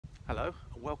Hello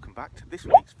and welcome back to this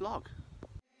week's vlog.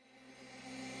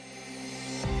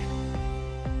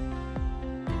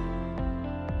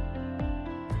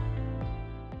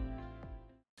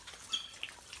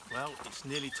 Well, it's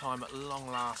nearly time at long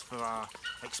last for our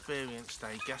Experience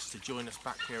Day guests to join us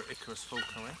back here at Icarus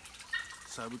Falconry.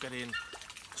 So we're getting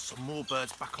some more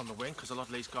birds back on the wing because a lot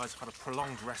of these guys have had a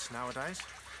prolonged rest nowadays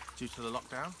due to the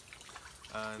lockdown.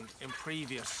 And in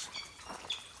previous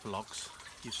vlogs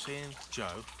you've seen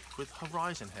Joe with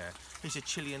Horizon here. He's a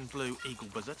Chilean blue eagle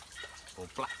buzzard, or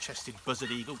black-chested buzzard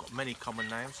eagle, got many common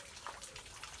names.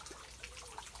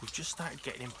 We've just started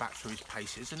getting him back through his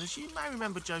paces, and as you may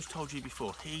remember, Joe's told you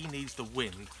before, he needs the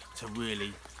wind to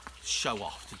really show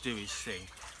off, to do his thing.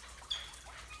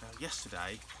 Now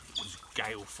yesterday it was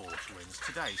gale force winds,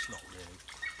 today it's not really,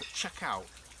 but check out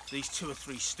these 2 or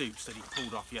 3 stoops that he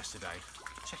pulled off yesterday.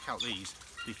 Check out these,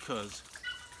 because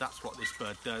that's what this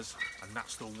bird does, and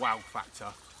that's the wow factor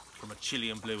from a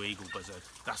Chilean blue eagle buzzard.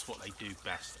 That's what they do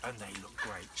best, and they look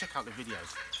great. Check out the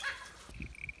videos.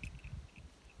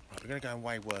 Right, we're going to go and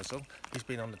weigh Wurzel. He's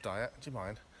been on the diet, do you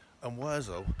mind? And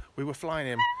Wurzel, we were flying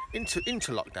him into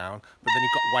lockdown, but then he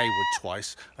got wayward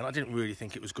twice, and I didn't really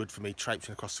think it was good for me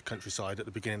traipsing across the countryside at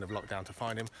the beginning of lockdown to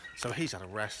find him. So he's had a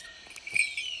rest.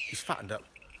 He's fattened up,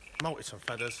 molted some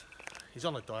feathers. He's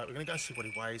on a diet. We're going to go and see what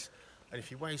he weighs, and if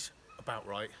he weighs about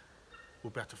right,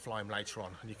 we'll be able to fly him later on,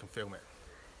 and you can film it.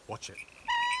 Watch it.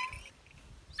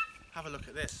 Have a look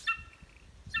at this.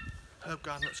 Herb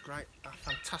garden looks great. Our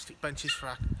fantastic benches for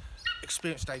our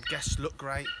Experience Day guests look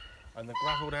great, and the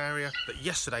gravelled area that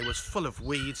yesterday was full of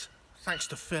weeds, thanks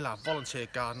to Phil, our volunteer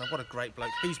gardener. What a great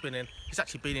bloke. He's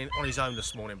actually been in on his own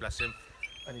this morning, bless him,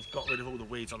 and he's got rid of all the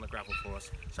weeds on the gravel for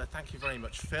us. So thank you very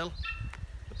much, Phil.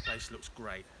 The place looks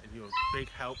great, and you're a big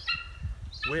help.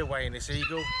 We're weighing this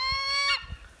eagle,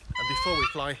 and before we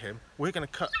fly him, we're going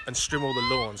to cut and trim all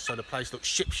the lawns so the place looks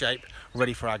ship-shape,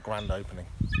 ready for our grand opening.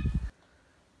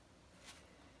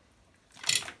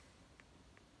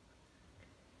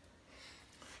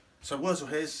 So Wurzel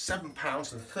here's 7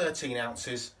 pounds and 13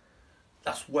 ounces.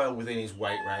 That's well within his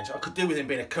weight range. I could do with him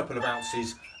being a couple of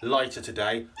ounces lighter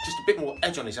today, just a bit more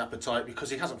edge on his appetite because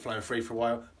he hasn't flown free for a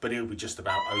while, but he'll be just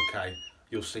about okay.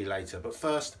 You'll see later. But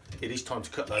first, it is time to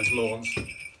cut those lawns.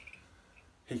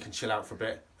 He can chill out for a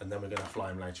bit, and then we're going to fly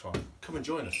him later on. Come and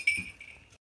join us.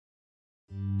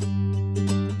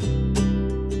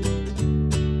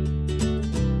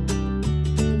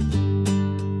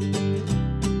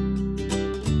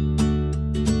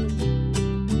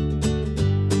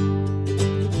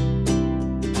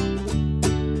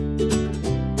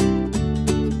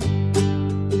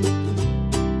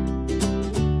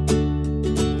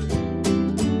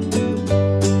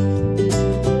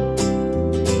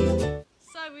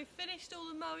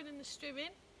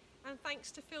 And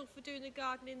thanks to Phil for doing the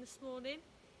gardening this morning.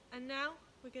 And now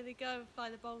we're going to go and fly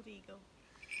the bald eagle.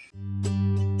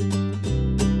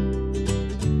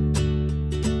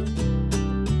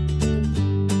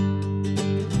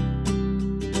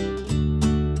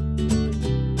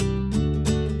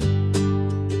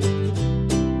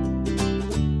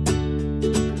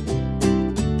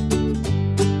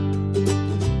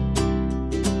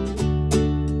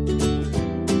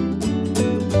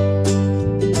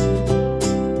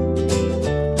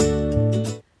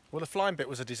 The flying bit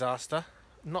was a disaster,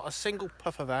 not a single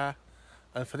puff of air,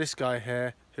 and for this guy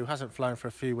here who hasn't flown for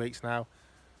a few weeks now,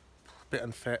 a bit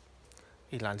unfit,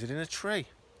 he landed in a tree,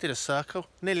 did a circle,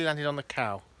 nearly landed on the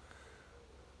cow.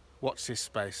 Watch this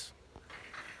space.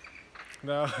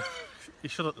 No, you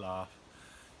shouldn't laugh.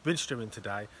 Been streaming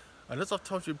today, and as I've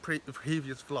told you in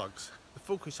previous vlogs, the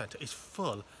Falconry Centre is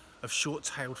full of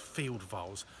short-tailed field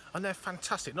voles, and they're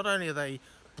fantastic. Not only are they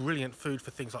brilliant food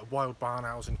for things like wild barn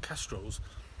owls and kestrels,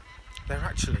 they're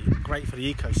actually great for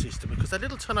the ecosystem because their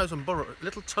little tunnels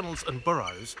and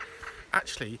burrows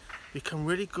actually become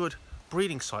really good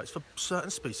breeding sites for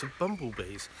certain species of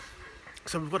bumblebees.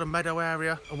 So we've got a meadow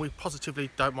area, and we positively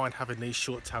don't mind having these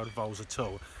short-tailed voles at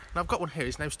all. And I've got one here,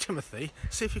 his name's Timothy.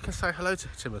 See if you can say hello to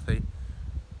Timothy.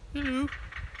 Hello.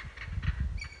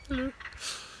 Hello.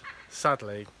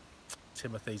 Sadly,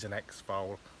 Timothy's an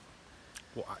ex-vole.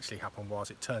 What actually happened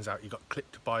was, it turns out he got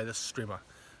clipped by the strimmer.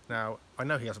 Now, I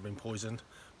know he hasn't been poisoned,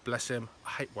 bless him.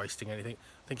 I hate wasting anything.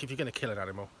 I think if you're going to kill an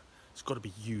animal, it's got to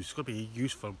be used, it's got to be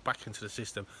useful back into the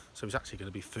system, so he's actually going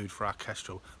to be food for our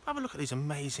kestrel. But have a look at these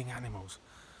amazing animals.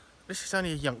 This is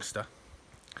only a youngster.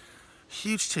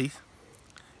 Huge teeth.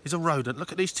 He's a rodent.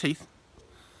 Look at these teeth.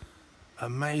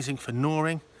 Amazing for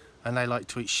gnawing, and they like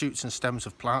to eat shoots and stems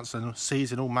of plants and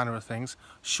seeds and all manner of things.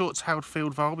 Short-tailed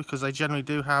field vole, because they generally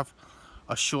do have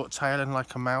a short tail and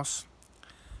like a mouse.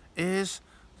 Ears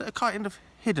that are kind of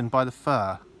hidden by the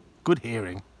fur. Good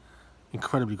hearing,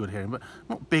 incredibly good hearing, but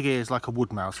not big ears like a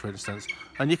wood mouse, for instance.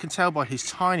 And you can tell by his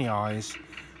tiny eyes,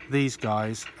 these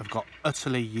guys have got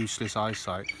utterly useless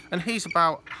eyesight. And he's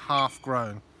about half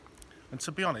grown. And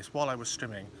to be honest, while I was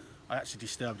streaming, I actually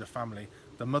disturbed a family.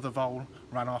 The mother vole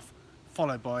ran off,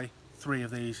 followed by 3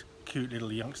 of these cute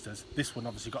little youngsters. This one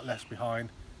obviously got left behind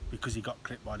because he got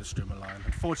clipped by the streamer line.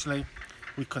 Unfortunately,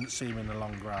 we couldn't see him in the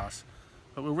long grass.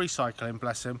 But we'll recycle him,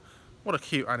 bless him. What a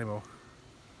cute animal.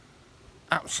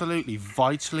 Absolutely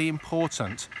vitally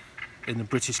important in the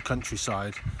British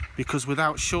countryside, because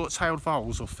without short-tailed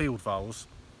voles or field voles,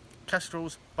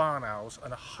 kestrels, barn owls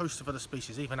and a host of other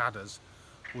species, even adders,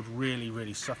 would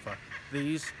really suffer.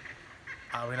 These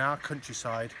are in our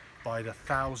countryside by the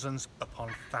thousands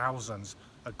upon thousands,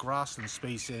 a grassland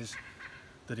species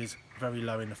that is very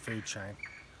low in the food chain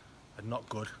and not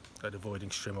good at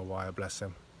avoiding streamer wire, bless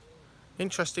him.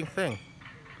 Interesting thing.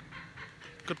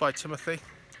 Goodbye, Timothy.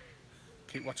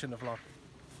 Keep watching the vlog.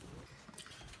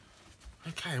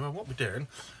 Okay, well, what we're doing,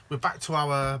 we're back to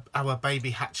our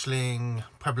baby hatchling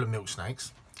Pueblo milk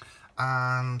snakes,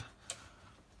 and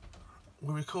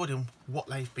we're recording what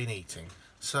they've been eating.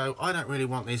 So I don't really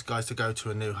want these guys to go to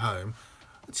a new home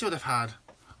until they've had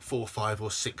 4, 5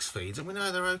 or 6 feeds, and we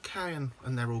know they're okay and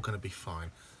they're all going to be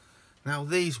fine. Now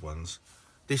these ones,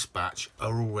 this batch,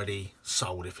 are already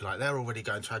sold, if you like. They're already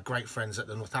going to our great friends at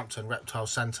the Northampton Reptile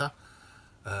Centre,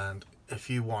 and if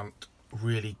you want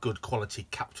really good quality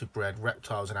captive bred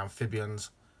reptiles and amphibians,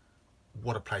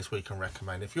 what a place we can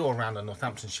recommend. If you're around the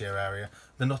Northamptonshire area,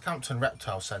 the Northampton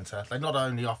Reptile Centre, they not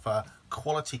only offer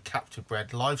quality captive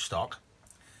bred livestock,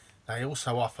 they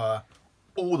also offer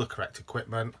all the correct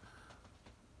equipment,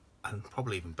 and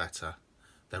probably even better,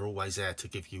 they're always there to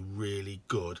give you really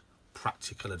good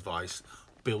practical advice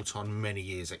built on many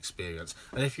years experience.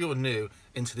 And if you're new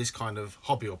into this kind of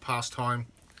hobby or pastime,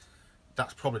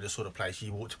 that's probably the sort of place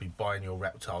you ought to be buying your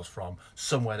reptiles from,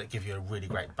 somewhere that give you a really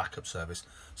great backup service.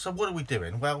 So what are we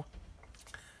doing? Well,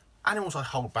 animals I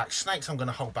hold back, snakes I'm going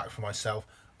to hold back for myself.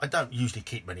 I don't usually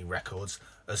keep many records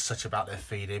as such about their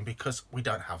feeding because we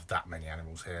don't have that many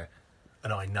animals here,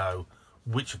 and I know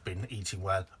which have been eating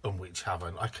well and which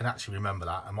haven't. I can actually remember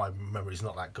that, and my memory's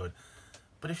not that good.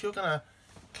 But if you're going to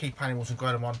keep animals and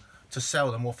grow them on to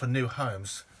sell them or for new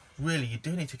homes, really you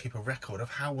do need to keep a record of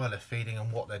how well they're feeding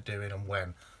and what they're doing and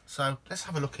when. So let's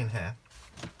have a look in here.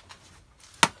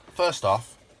 First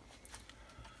off,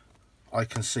 I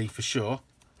can see for sure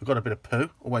we've got a bit of poo,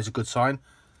 always a good sign,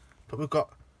 but we've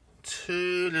got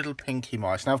 2 little pinky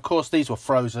mice. Now of course these were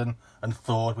frozen and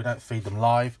thawed, we don't feed them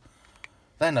live.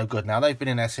 They're no good now, they've been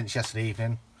in there since yesterday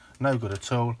evening, no good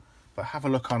at all. But have a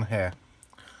look on here.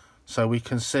 So we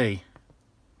can see,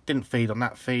 didn't feed on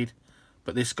that feed,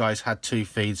 but this guy's had 2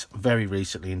 feeds very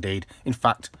recently indeed. In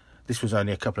fact, this was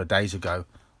only a couple of days ago.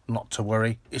 Not to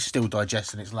worry, it's still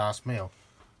digesting its last meal.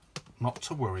 Not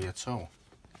to worry at all.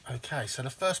 Okay, so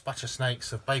the first batch of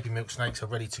snakes, of baby milk snakes, are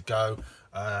ready to go.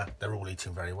 They're all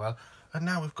eating very well. And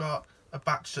now we've got a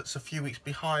batch that's a few weeks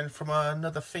behind from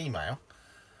another female.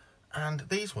 And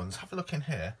these ones, have a look in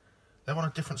here. They're on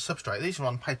a different substrate. These are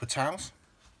on paper towels,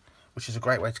 which is a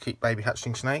great way to keep baby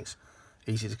hatchling snakes.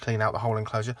 Easy to clean out the whole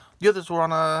enclosure. The others were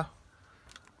on a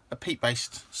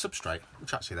peat-based substrate,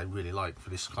 which actually they really like for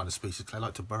this kind of species. They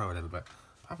like to burrow a little bit.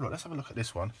 Have a look. Let's have a look at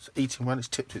this one. It's eating well. It's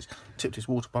tipped its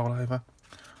water bowl over.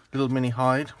 Little mini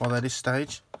hide while they're this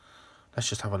stage. Let's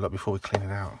just have a look before we clean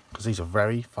it out, because these are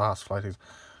very fast flighting.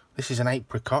 This is an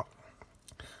apricot.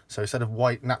 So instead of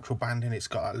white natural banding, it's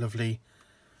got that lovely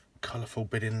colourful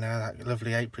bit in there, that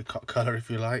lovely apricot colour, if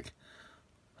you like.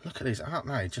 Look at these, aren't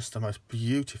they just the most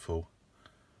beautiful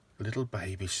little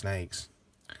baby snakes?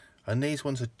 And these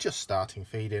ones are just starting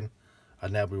feeding,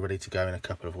 and they'll be ready to go in a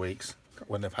couple of weeks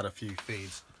when they've had a few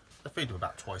feeds. They feed them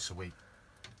about twice a week.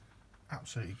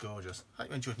 Absolutely gorgeous. I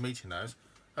hope you enjoyed meeting those,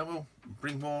 and we'll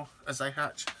bring more as they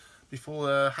hatch before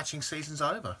the hatching season's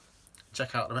over.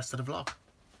 Check out the rest of the vlog.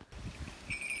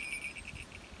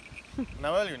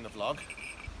 Now earlier in the vlog,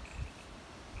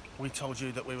 we told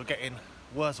you that we were getting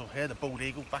Wurzel here, the bald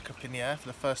eagle, back up in the air for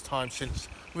the first time since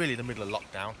really the middle of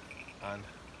lockdown, and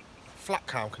flat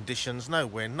calm conditions, no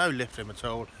wind, no lift for him at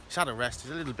all. He's had a rest,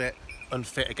 he's a little bit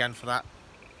unfit again for that.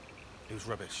 It was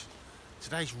rubbish.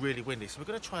 Today's really windy, so we're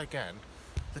going to try again.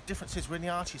 The difference is we're in the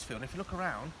Archie's field, and if you look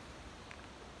around,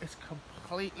 it's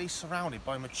completely surrounded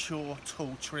by mature,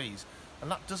 tall trees,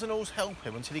 and that doesn't always help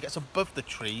him until he gets above the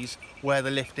trees where the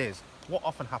lift is. What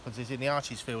often happens is in the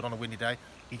Archie's field on a windy day,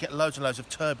 you get loads and loads of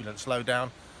turbulence low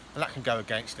down, and that can go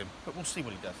against him, but we'll see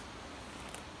what he does.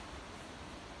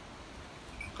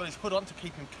 Got his hood on to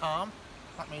keep him calm.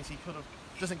 That means he could have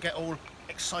doesn't get all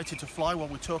excited to fly while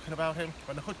we're talking about him.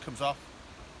 When the hood comes off,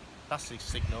 that's his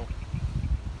signal.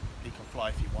 He can fly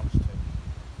if he wants to.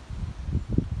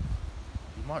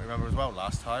 You might remember as well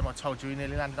last time I told you he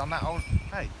nearly landed on that old,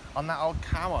 on that old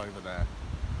cow over there.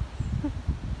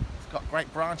 It's got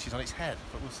great branches on its head,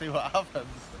 but we'll see what happens.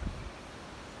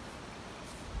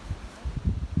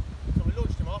 So we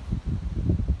launched him off.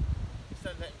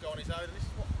 Instead of letting him go on his own, and this is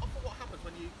often what happens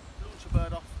when you launch a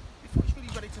bird off before it's really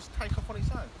ready to take off on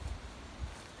its own.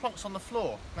 Plonks on the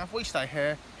floor. Now if we stay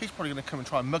here, he's probably going to come and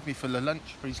try and mug me for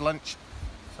his lunch.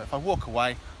 So if I walk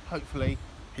away, hopefully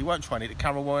he won't try and eat the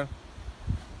camera woman.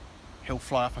 He'll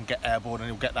fly up and get airborne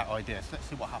and he'll get that idea. So let's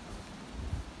see what happens.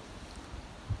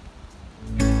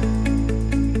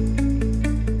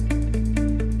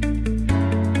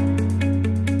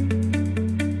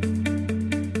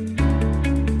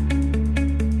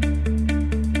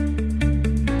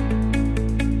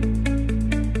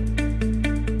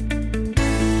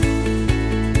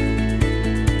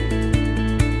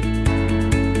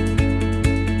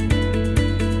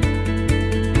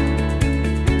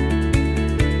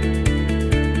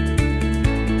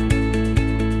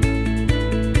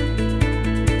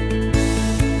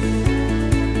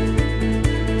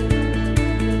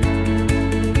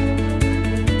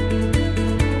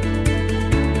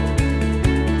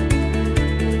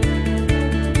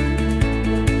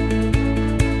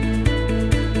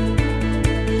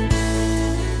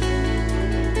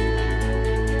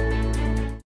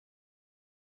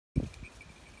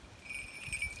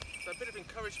 So a bit of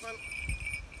encouragement,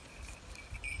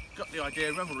 got the idea,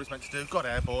 remember what we was meant to do, got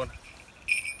airborne,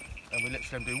 and we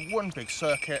literally let him do one big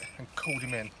circuit and called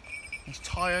him in. He's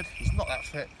tired, he's not that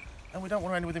fit, and we don't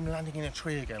want to end with him landing in a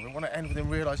tree again. We want to end with him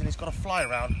realising he's got to fly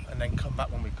around and then come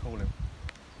back when we call him.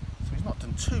 So he's not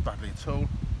done too badly at all, and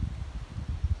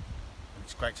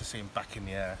it's great to see him back in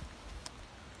the air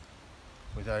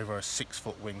with over a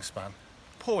 6-foot wingspan.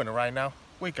 Pouring the rain now,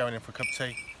 we're going in for a cup of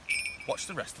tea. Watch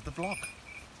the rest of the vlog.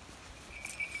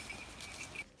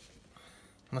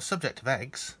 On the subject of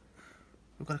eggs,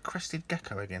 we've got a crested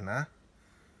gecko egg in there.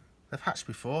 They've hatched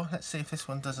before, let's see if this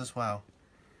one does as well.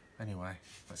 Anyway,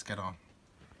 let's get on.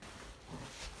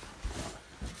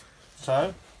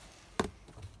 So,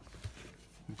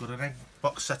 we've got an egg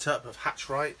box set up of Hatch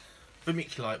Right.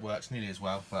 Vermiculite works nearly as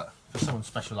well, but for someone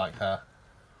special like her,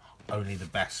 only the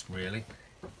best really.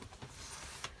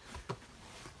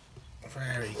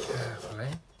 Very carefully.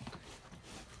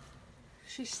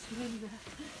 She's still in there.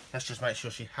 Let's just make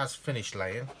sure she has finished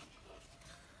laying.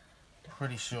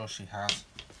 Pretty sure she has.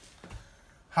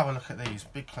 Have a look at these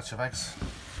big clutch of eggs.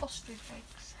 Ostrich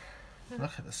eggs.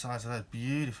 Look at the size of those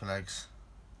beautiful eggs.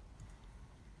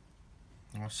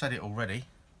 And I've said it already.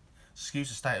 Excuse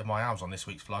the state of my arms on this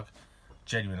week's vlog.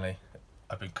 Genuinely,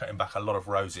 I've been cutting back a lot of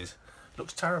roses.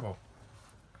 Looks terrible.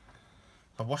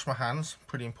 I've washed my hands,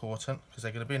 pretty important, because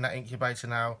they're going to be in that incubator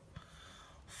now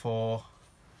for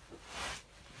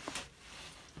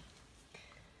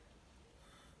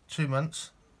 2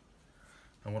 months.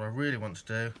 And what I really want to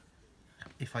do,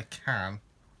 if I can,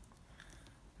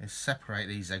 is separate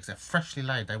these eggs. They're freshly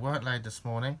laid, they weren't laid this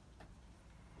morning.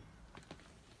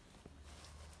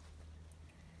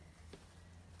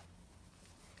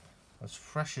 As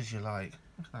fresh as you like.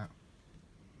 Look at that.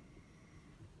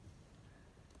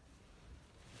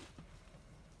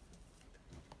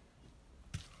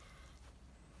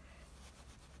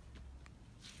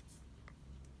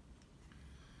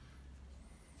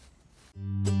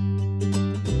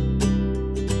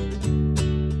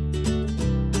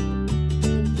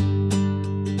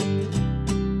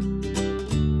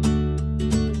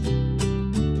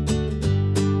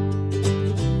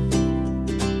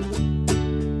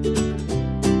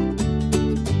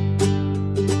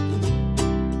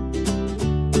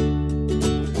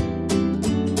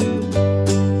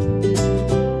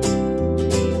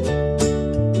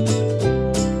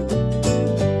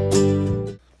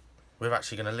 We're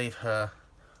actually going to leave her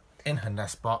in her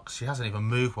nest box. She hasn't even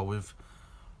moved while we've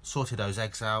sorted those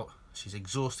eggs out. She's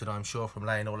exhausted, I'm sure, from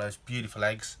laying all those beautiful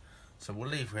eggs. So we'll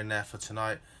leave her in there for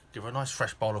tonight. Give her a nice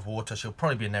fresh bowl of water. She'll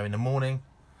probably be in there in the morning.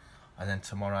 And then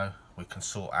tomorrow we can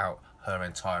sort out her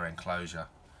entire enclosure.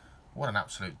 What an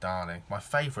absolute darling. My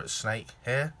favourite snake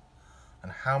here.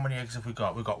 And how many eggs have we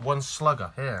got? We've got one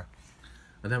slugger here.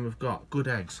 And then we've got good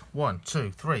eggs. 1,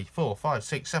 2, 3, 4, 5,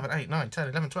 6, 7, 8, 9, 10,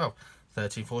 11, 12.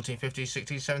 13, 14, 15,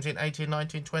 16, 17, 18,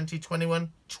 19, 20,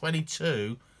 21,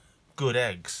 22 good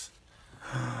eggs.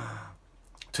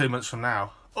 2 months from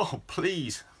now, oh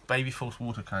please, baby false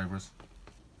water cobras.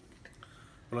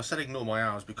 Well, I said ignore my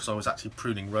hours because I was actually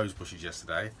pruning rose bushes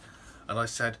yesterday, and I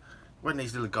said when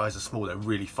these little guys are small, they're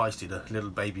really feisty, the little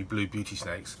baby blue beauty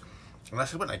snakes. And I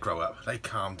said, when they grow up, they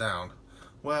calm down.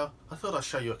 Well, I thought I'd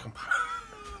show you a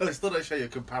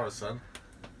comparison.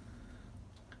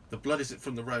 The blood isn't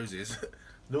from the roses.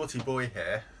 Naughty boy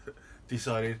here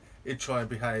decided he'd try and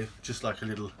behave just like a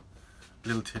little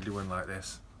tiddly one like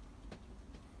this.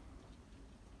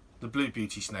 The blue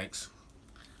beauty snakes,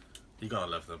 you gotta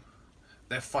love them.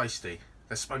 They're feisty,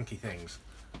 they're spunky things.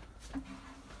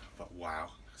 But wow,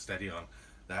 steady on.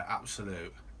 They're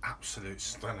absolute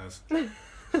stunners.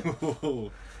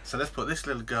 So let's put this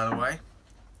little girl away.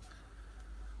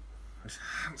 This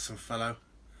handsome fellow,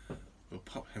 we'll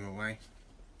pop him away.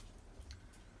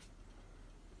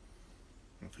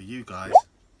 And for you guys,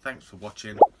 thanks for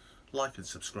watching. Like and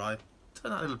subscribe.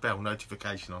 Turn that little bell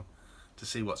notification on to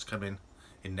see what's coming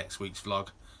in next week's vlog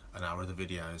and our other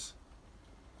videos.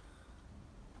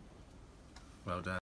 Well done.